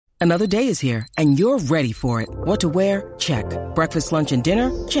Another day is here, and you're ready for it. What to wear? Check. Breakfast, lunch, and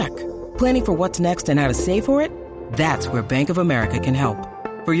dinner? Check. Planning for what's next and how to save for it? That's where Bank of America can help.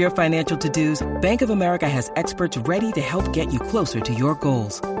 For your financial to-dos, Bank of America has experts ready to help get you closer to your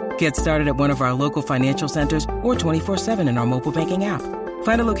goals. Get started at one of our local financial centers or 24/7 in our mobile banking app.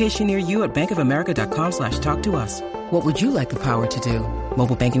 Find a location near you at bankofamerica.com/talktous. What would you like the power to do?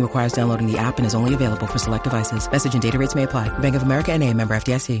 Mobile banking requires downloading the app and is only available for select devices. Message and data rates may apply. Bank of America N.A., member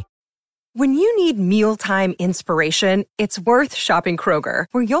FDIC. When you need mealtime inspiration, it's worth shopping Kroger,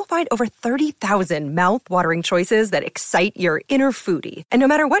 where you'll find over 30,000 mouth-watering choices that excite your inner foodie. And no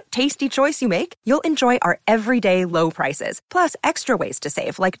matter what tasty choice you make, you'll enjoy our everyday low prices, plus extra ways to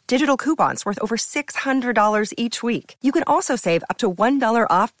save, like digital coupons worth over $600 each week. You can also save up to $1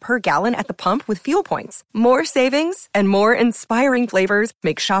 off per gallon at the pump with fuel points. More savings and more inspiring flavors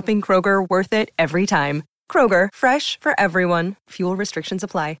make shopping Kroger worth it every time. Kroger, fresh for everyone. Fuel restrictions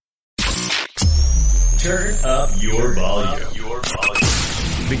apply. Turn up your volume.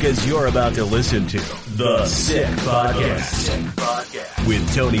 Because you're about to listen to The Sick Podcast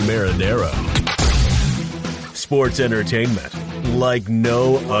with Tony Marinaro. Sports entertainment like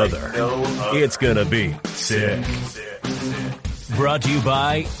no other. It's gonna be sick. Brought to you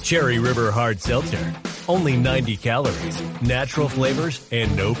by Cherry River Hard Seltzer. Only 90 calories, natural flavors,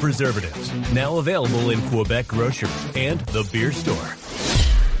 and no preservatives. Now available in Quebec grocery and the beer store.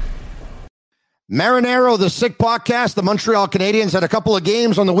 Marinaro, the Sick Podcast. The Montreal Canadiens had a couple of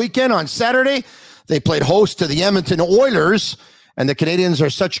games on the weekend. On Saturday, they played host to the Edmonton Oilers, and the Canadiens are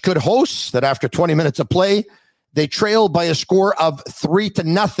such good hosts that after 20 minutes of play, they trailed by a score of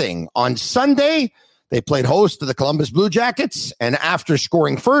 3-0. On Sunday, they played host to the Columbus Blue Jackets, and after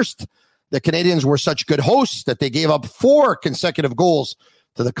scoring first, the Canadiens were such good hosts that they gave up 4 consecutive goals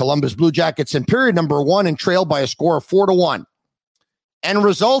to the Columbus Blue Jackets in period number 1 and trailed by a score of 4-1. End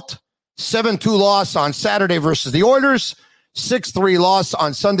result, 7-2 loss on Saturday versus the Oilers, 6-3 loss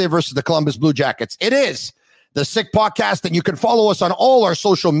on Sunday versus the Columbus Blue Jackets. It is the Sick Podcast, and you can follow us on all our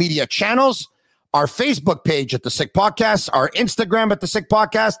social media channels, our Facebook page at the Sick Podcast, our Instagram at the Sick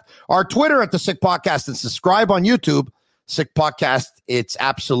Podcast, our Twitter at the Sick Podcast, and subscribe on YouTube, Sick Podcast. It's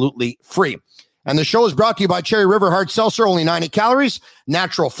absolutely free. And the show is brought to you by Cherry River Hard Seltzer, only 90 calories,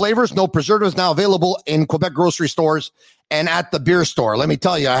 natural flavors, no preservatives, now available in Quebec grocery stores and at the beer store. Let me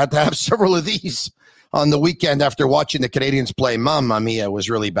tell you, I had to have several of these on the weekend after watching the Canadiens play. Mamma mia, it was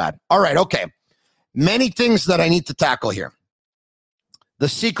really bad. All right, okay. Many things that I need to tackle here. The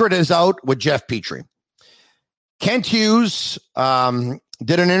secret is out with Jeff Petry. Kent Hughes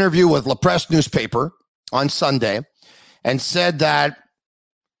did an interview with La Presse newspaper on Sunday and said that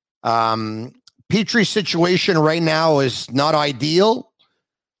Petry's situation right now is not ideal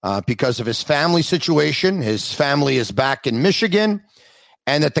because of his family situation. His family is back in Michigan,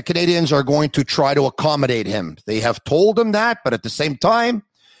 and that the Canadiens are going to try to accommodate him. They have told him that, but at the same time,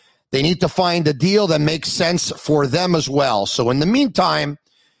 they need to find a deal that makes sense for them as well. So in the meantime,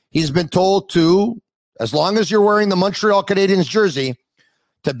 he's been told to, as long as you're wearing the Montreal Canadiens jersey,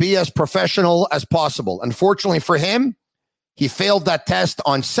 to be as professional as possible. Unfortunately for him, he failed that test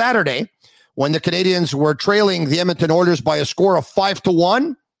on Saturday when the Canadiens were trailing the Edmonton Oilers by a score of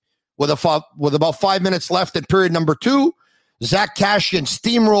 5-1 with about 5 minutes left in period number 2. Zach Kassian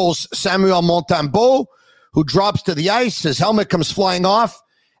steamrolls Samuel Montembeault, who drops to the ice. His helmet comes flying off,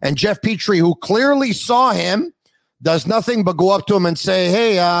 and Jeff Petry, who clearly saw him, does nothing but go up to him and say,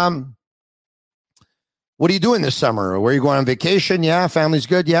 hey, what are you doing this summer? Where are you going on vacation? Yeah, family's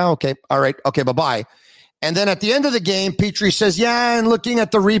good? Yeah, okay. All right. Okay, bye-bye. And then at the end of the game, Petry says, yeah, and looking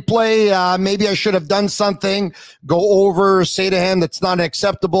at the replay, maybe I should have done something, go over, say to him that's not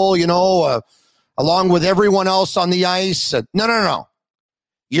acceptable, along with everyone else on the ice. No.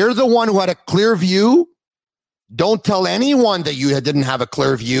 You're the one who had a clear view. Don't tell anyone that you didn't have a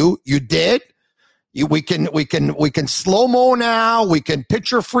clear view. You did. We can slow-mo now. We can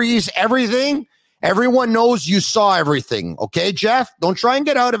picture freeze everything. Everyone knows you saw everything. Okay, Jeff? Don't try and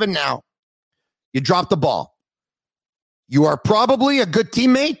get out of it now. You dropped the ball. You are probably a good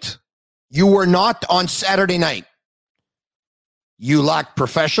teammate. You were not on Saturday night. You lacked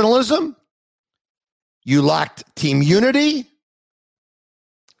professionalism. You lacked team unity.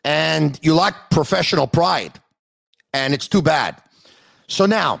 And you lacked professional pride. And it's too bad. So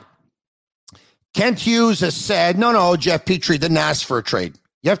now, Kent Hughes has said, no, Jeff Petry didn't ask for a trade.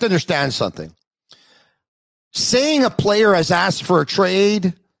 You have to understand something. Saying a player has asked for a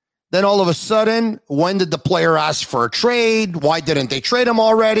trade, then all of a sudden, when did the player ask for a trade? Why didn't they trade him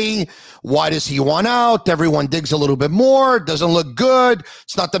already? Why does he want out? Everyone digs a little bit more. It doesn't look good.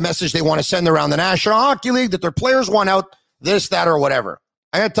 It's not the message they want to send around the National Hockey League that their players want out, this, that, or whatever.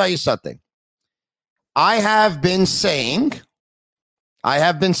 I got to tell you something. I have been saying,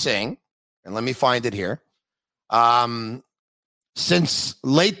 and let me find it here, since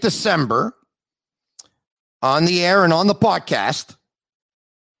late December on the air and on the podcast,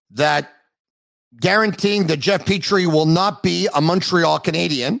 that guaranteeing that Jeff Petry will not be a Montreal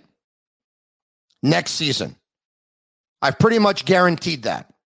Canadien next season. I've pretty much guaranteed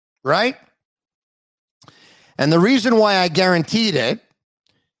that, right? And the reason why I guaranteed it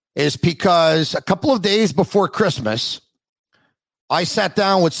is because a couple of days before Christmas, I sat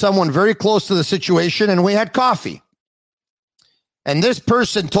down with someone very close to the situation and we had coffee. And this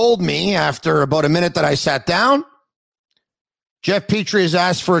person told me after about a minute that I sat down, Jeff Petry has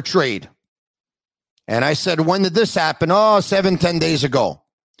asked for a trade. And I said, when did this happen? 7-10 days ago.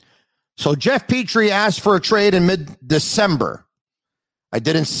 So Jeff Petry asked for a trade in mid-December. I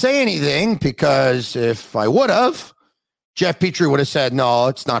didn't say anything because if I would have, Jeff Petry would have said, no,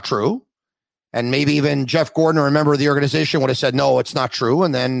 it's not true. And maybe even Jeff Gordon, or a member of the organization, would have said, no, it's not true.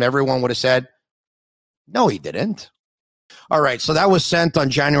 And then everyone would have said, no, he didn't. All right, so that was sent on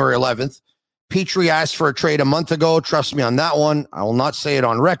January 11th. Petry asked for a trade a month ago. Trust me on that one. I will not say it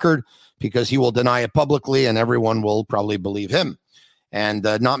on record because he will deny it publicly and everyone will probably believe him and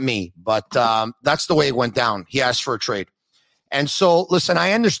not me. But that's the way it went down. He asked for a trade. And so, listen,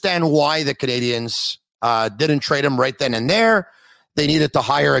 I understand why the Canadiens didn't trade him right then and there. They needed to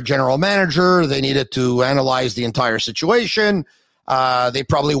hire a general manager. They needed to analyze the entire situation. They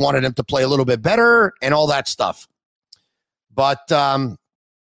probably wanted him to play a little bit better and all that stuff. But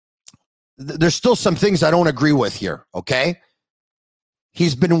there's still some things I don't agree with here, okay?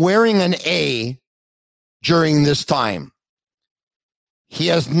 He's been wearing an A during this time. He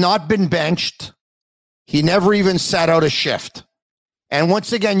has not been benched. He never even sat out a shift. And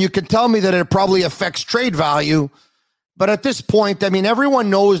once again, you can tell me that it probably affects trade value. But at this point, I mean, everyone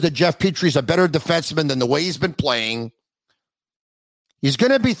knows that Jeff Petry's a better defenseman than the way he's been playing. He's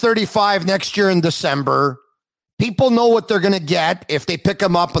going to be 35 next year in December. People know what they're going to get if they pick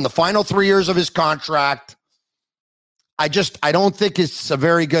him up in the final 3 years of his contract. I don't think it's a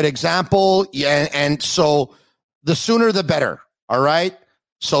very good example. Yeah, and so the sooner the better. All right.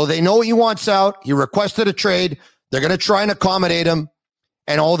 So they know he wants out. He requested a trade. They're going to try and accommodate him.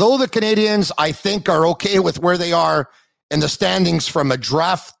 And although the Canadiens, I think, are okay with where they are in the standings from a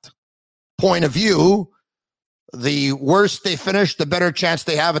draft point of view, the worse they finish, the better chance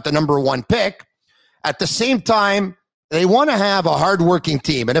they have at the number one pick. At the same time, they want to have a hardworking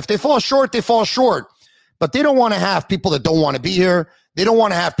team. And if they fall short, they fall short. But they don't want to have people that don't want to be here. They don't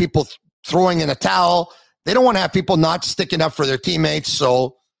want to have people throwing in a towel. They don't want to have people not sticking up for their teammates.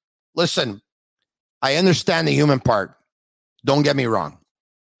 So, listen, I understand the human part. Don't get me wrong.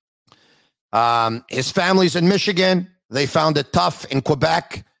 His family's in Michigan. They found it tough in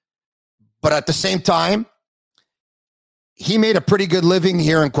Quebec. But at the same time, he made a pretty good living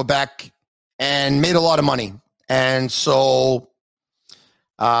here in Quebec and made a lot of money. And so,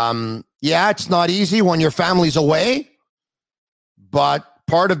 yeah, it's not easy when your family's away. But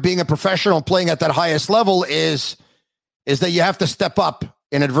part of being a professional playing at that highest level is that you have to step up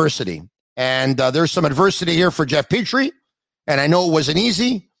in adversity. And there's some adversity here for Jeff Petry. And I know it wasn't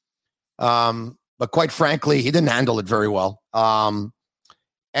easy. But quite frankly, he didn't handle it very well. And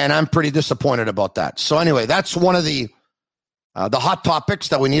I'm pretty disappointed about that. So anyway, that's one of the hot topics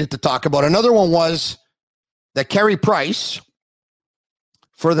that we needed to talk about. Another one was that Carey Price,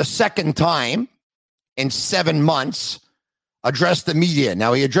 for the second time in 7 months, addressed the media.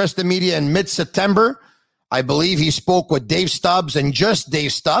 Now, he addressed the media in mid-September. I believe he spoke with Dave Stubbs and just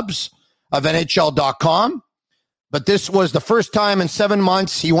Dave Stubbs of NHL.com. But this was the first time in 7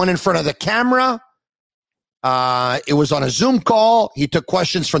 months he went in front of the camera. It was on a Zoom call. He took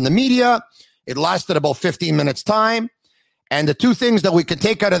questions from the media. It lasted about 15 minutes time. And the two things that we can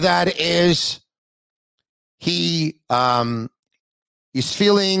take out of that is he's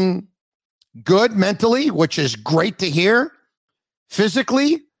feeling good mentally, which is great to hear.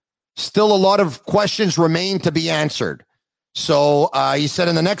 Physically, still a lot of questions remain to be answered. So he said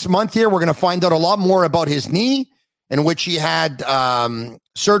in the next month here, we're going to find out a lot more about his knee, in which he had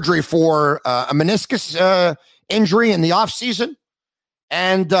surgery for a meniscus injury in the offseason.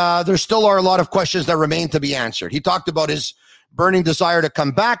 And there still are a lot of questions that remain to be answered. He talked about his burning desire to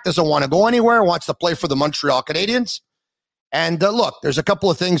come back, doesn't want to go anywhere, wants to play for the Montreal Canadiens. And look, there's a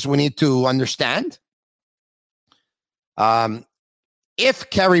couple of things we need to understand. If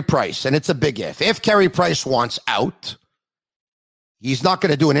Carey Price, and it's a big if Carey Price wants out, he's not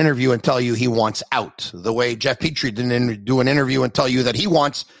going to do an interview and tell you he wants out, the way Jeff Petry didn't do an interview and tell you that he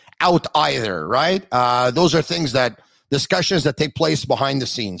wants out either, right? Those are things that discussions that take place behind the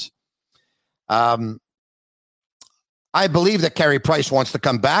scenes. I believe that Carey Price wants to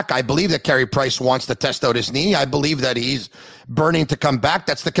come back. I believe that Carey Price wants to test out his knee. I believe that he's burning to come back.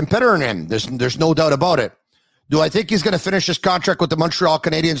 That's the competitor in him. There's no doubt about it. Do I think he's going to finish his contract with the Montreal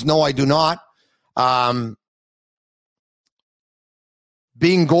Canadiens? No, I do not.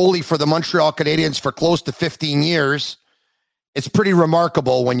 Being goalie for the Montreal Canadiens for close to 15 years, it's pretty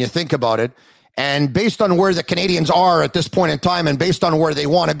remarkable when you think about it. And based on where the Canadiens are at this point in time and based on where they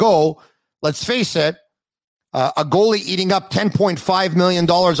want to go, let's face it, a goalie eating up $10.5 million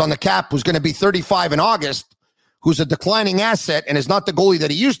on the cap who's going to be 35 in August, who's a declining asset and is not the goalie that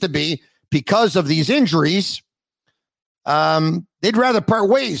he used to be because of these injuries, they'd rather part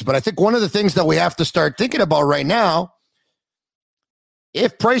ways. But I think one of the things that we have to start thinking about right now,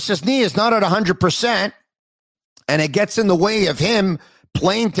 if Price's knee is not at 100% and it gets in the way of him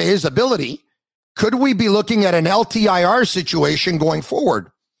playing to his ability, could we be looking at an LTIR situation going forward?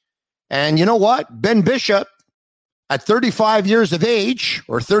 And you know what? Ben Bishop, at 35 years of age,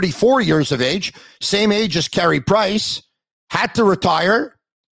 or 34 years of age, same age as Carey Price, had to retire.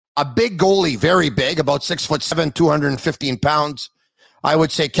 A big goalie, very big, about 6'7", 215 pounds. I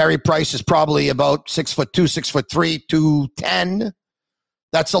would say Carey Price is probably about 6'2", 6'3", 210.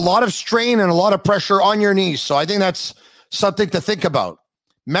 That's a lot of strain and a lot of pressure on your knees. So I think that's something to think about.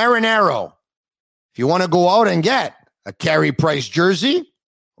 Marinaro, if you want to go out and get a Carey Price jersey,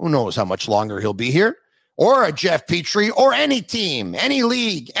 who knows how much longer he'll be here, or a Jeff Petry, or any team, any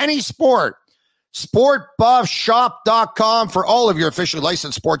league, any sport, sportbuffshop.com for all of your officially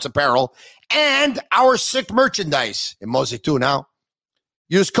licensed sports apparel and our sick merchandise. In Mosey too now.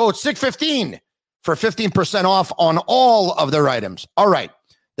 Use code SICK15 for 15% off on all of their items. All right.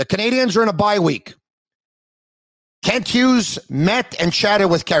 The Canadiens are in a bye week. Kent Hughes met and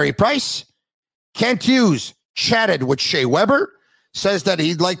chatted with Carey Price. Kent Hughes chatted with Shea Weber. Says that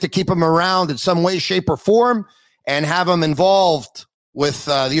he'd like to keep him around in some way, shape, or form and have him involved with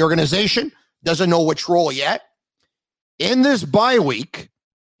the organization. Doesn't know which role yet. In this bye week,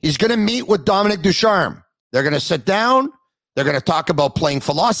 he's going to meet with Dominic Ducharme. They're going to sit down. They're going to talk about playing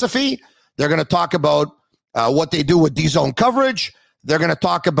philosophy. They're going to talk about what they do with D-zone coverage. They're going to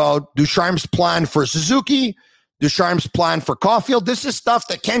talk about Ducharme's plan for Suzuki, Ducharme's plan for Caulfield. This is stuff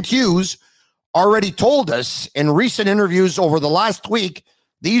that Kent Hughes already told us in recent interviews over the last week.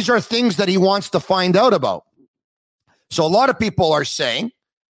 These are things that he wants to find out about. So a lot of people are saying,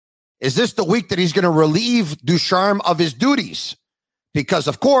 is this the week that he's going to relieve Ducharme of his duties? Because,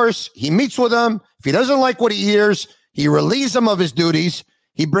 of course, he meets with him. If he doesn't like what he hears, he relieves him of his duties.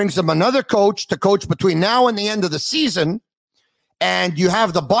 He brings him another coach to coach between now and the end of the season. And you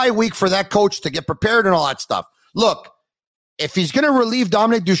have the bye week for that coach to get prepared and all that stuff. Look, if he's going to relieve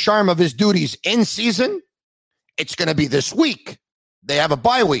Dominic Ducharme of his duties in season, it's going to be this week. They have a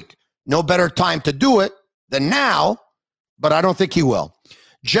bye week. No better time to do it than now, but I don't think he will.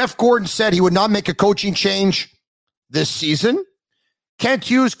 Jeff Gordon said he would not make a coaching change this season. Kent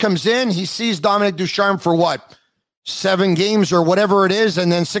Hughes comes in. He sees Dominic Ducharme for what? 7 games or whatever it is,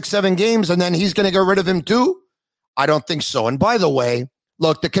 and then 6-7 games, and then he's going to get rid of him too? I don't think so. And by the way,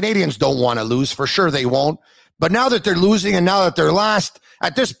 look, the Canadiens don't want to lose. For sure they won't. But now that they're losing and now that they're last,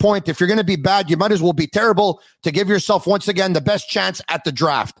 at this point, if you're going to be bad, you might as well be terrible to give yourself, once again, the best chance at the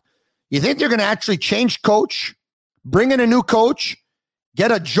draft. You think they're going to actually change coach, bring in a new coach,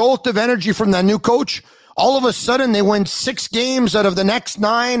 get a jolt of energy from that new coach? All of a sudden, they win 6 games out of the next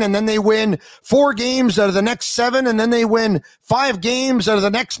 9, and then they win 4 games out of the next 7, and then they win 5 games out of the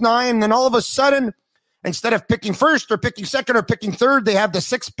next 9, and then all of a sudden, instead of picking first or picking second or picking third, they have the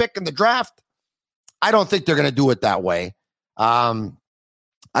 6th pick in the draft. I don't think they're going to do it that way. I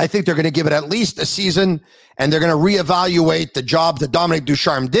think they're going to give it at least a season, and they're going to reevaluate the job that Dominic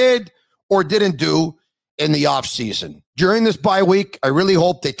Ducharme did or didn't do in the offseason. During this bye week, I really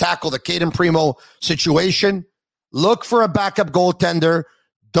hope they tackle the Caden Primo situation. Look for a backup goaltender.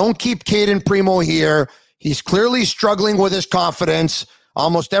 Don't keep Caden Primo here. He's clearly struggling with his confidence.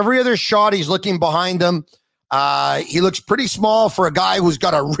 Almost every other shot, he's looking behind him. He looks pretty small for a guy who's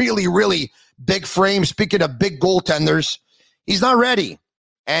got a really, really big frame. Speaking of big goaltenders, he's not ready.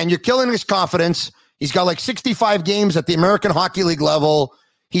 And you're killing his confidence. He's got like 65 games at the American Hockey League level.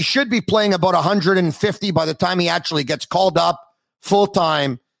 He should be playing about 150 by the time he actually gets called up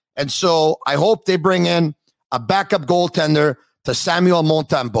full-time. And so I hope they bring in a backup goaltender to Samuel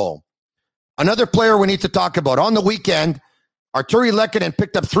Montembeault. Another player we need to talk about. On the weekend, Arturi Lehkonen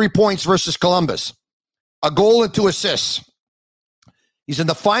picked up 3 points versus Columbus. A goal and 2 assists. He's in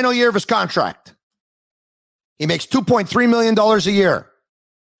the final year of his contract. He makes $2.3 million a year.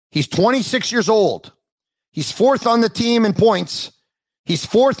 He's 26 years old. He's fourth on the team in points. He's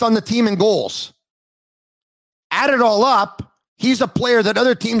fourth on the team in goals. Add it all up, he's a player that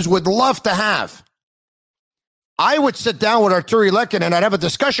other teams would love to have. I would sit down with Artturi Lehkonen and I'd have a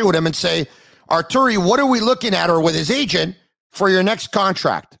discussion with him and say, Artturi, what are we looking at, or with his agent, for your next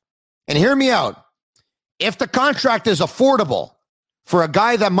contract? And hear me out. If the contract is affordable for a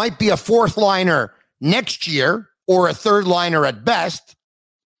guy that might be a fourth liner next year or a third liner at best,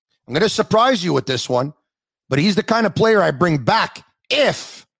 I'm going to surprise you with this one, but he's the kind of player I bring back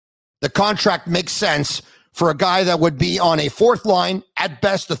if the contract makes sense for a guy that would be on a fourth line, at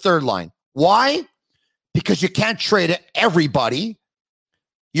best a third line. Why? Because you can't trade everybody.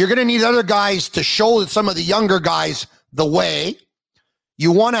 You're going to need other guys to show some of the younger guys the way.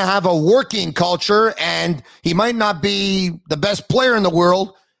 You want to have a working culture, and he might not be the best player in the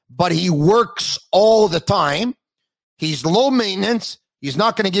world, but he works all the time. He's low maintenance. He's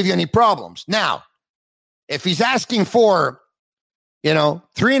not going to give you any problems. Now, if he's asking for,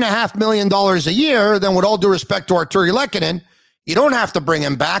 $3.5 million a year, then with all due respect to Artturi Lehkonen, you don't have to bring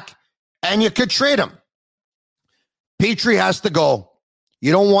him back, and you could trade him. Petry has to go.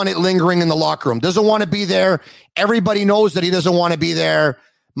 You don't want it lingering in the locker room. Doesn't want to be there. Everybody knows that he doesn't want to be there.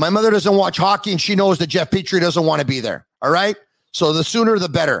 My mother doesn't watch hockey, and she knows that Jeff Petry doesn't want to be there. All right? So the sooner, the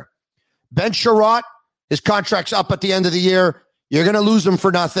better. Ben Sherratt, his contract's up at the end of the year. You're going to lose him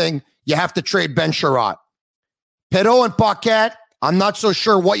for nothing. You have to trade Ben Sherratt. Perreault and Paquette, I'm not so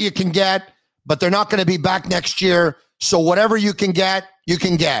sure what you can get, but they're not going to be back next year. So whatever you can get, you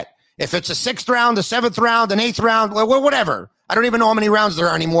can get. If it's a 6th round, a 7th round, an 8th round, whatever. I don't even know how many rounds there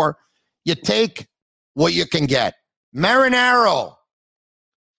are anymore. You take what you can get. Marinaro,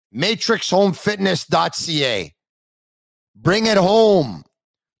 matrixhomefitness.ca. Bring it home.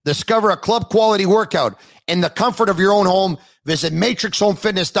 Discover a club quality workout in the comfort of your own home. Visit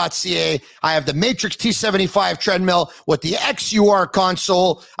matrixhomefitness.ca. I have the Matrix T75 treadmill with the XUR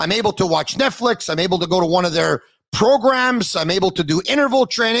console. I'm able to watch Netflix. I'm able to go to one of their programs. I'm able to do interval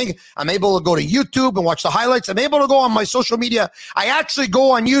training. I'm able to go to YouTube and watch the highlights. I'm able to go on my social media. I actually go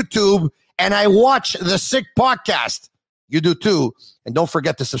on YouTube and I watch the Sick Podcast. You do too. And don't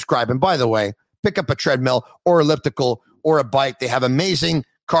forget to subscribe. And by the way, pick up a treadmill or elliptical or a bike. They have amazing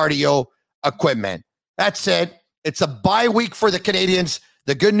cardio equipment. That's it. It's a bye week for the Canadians.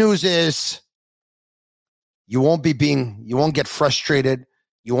 The good news is you won't get frustrated.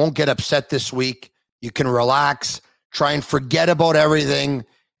 You won't get upset this week. You can relax, try and forget about everything,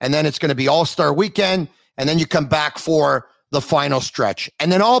 and then it's going to be All-Star Weekend, and then you come back for the final stretch.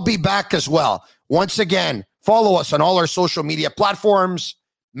 And then I'll be back as well. Once again, follow us on all our social media platforms,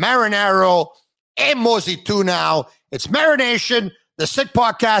 Marinaro and Mosey too now. It's Marination, the Sick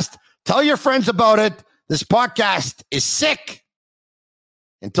Podcast. Tell your friends about it. This podcast is sick.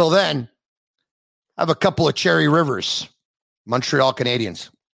 Until then, have a couple of Cherry Rivers, Montreal Canadiens.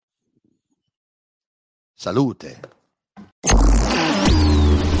 Salute.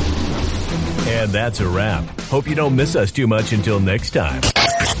 And that's a wrap. Hope you don't miss us too much until next time.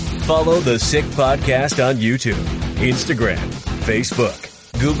 Follow the Sick Podcast on YouTube, Instagram, Facebook,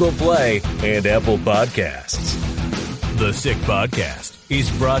 Google Play, and Apple Podcasts. The Sick Podcast is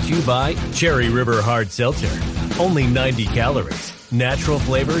brought to you by Cherry River Hard Seltzer. Only 90 calories, natural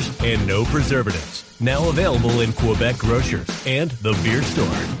flavors, and no preservatives. Now available in Quebec grocers and the beer store.